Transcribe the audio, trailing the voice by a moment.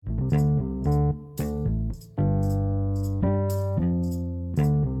Hello,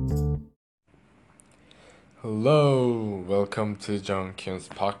 welcome to John Kim's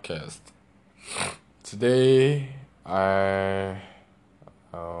podcast. Today, I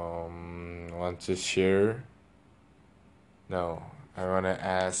want to share. No, I want to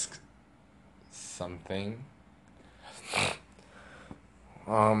ask something.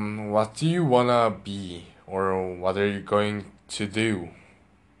 What do you wanna be, or what are you going to do?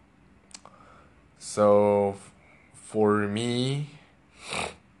 So, for me,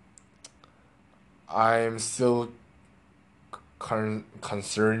 I'm still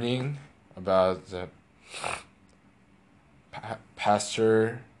concerning about the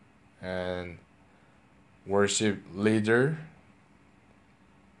pastor and worship leader,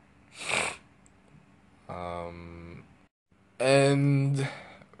 and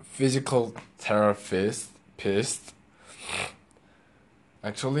physical therapist.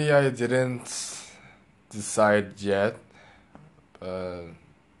 Actually, I didn't decide yet, but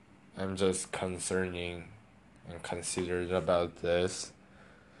I'm just concerning and considered about this.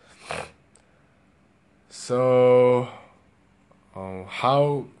 So,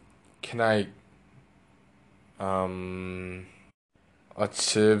 how can I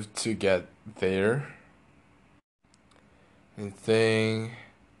achieve to get there? I think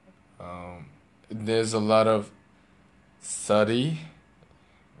there's a lot of study.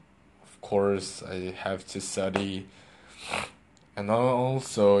 Of course, I have to study, and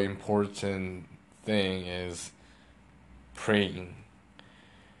also important thing is praying.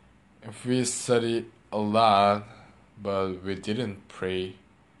 If we study a lot, but we didn't pray,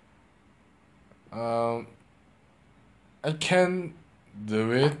 I can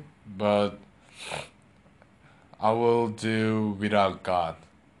do it, but I will do without God.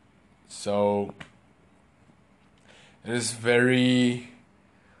 So it is very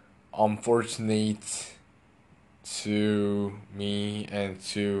unfortunate to me and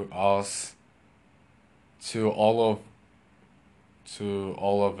to us, to all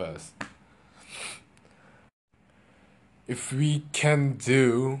of us. If we can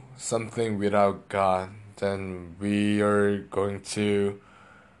do something without God, then we are going to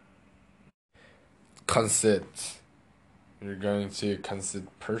conceit. We're going to conceit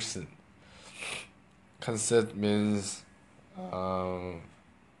person. Conceit means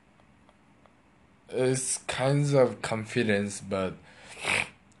it's kinds of confidence, but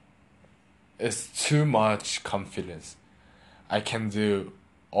it's too much confidence. I can do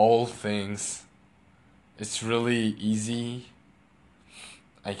all things. It's really easy.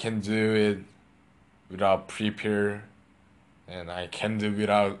 I can do it without prepare, and I can do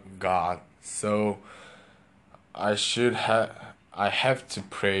without God. So I have to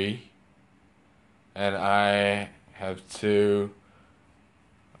pray, and I have to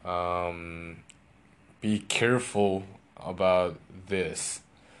be careful about this.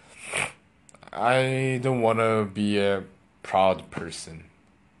 I don't want to be a proud person.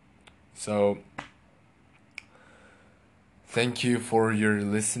 So thank you for your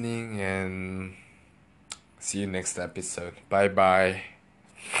listening, and see you next episode. Bye bye.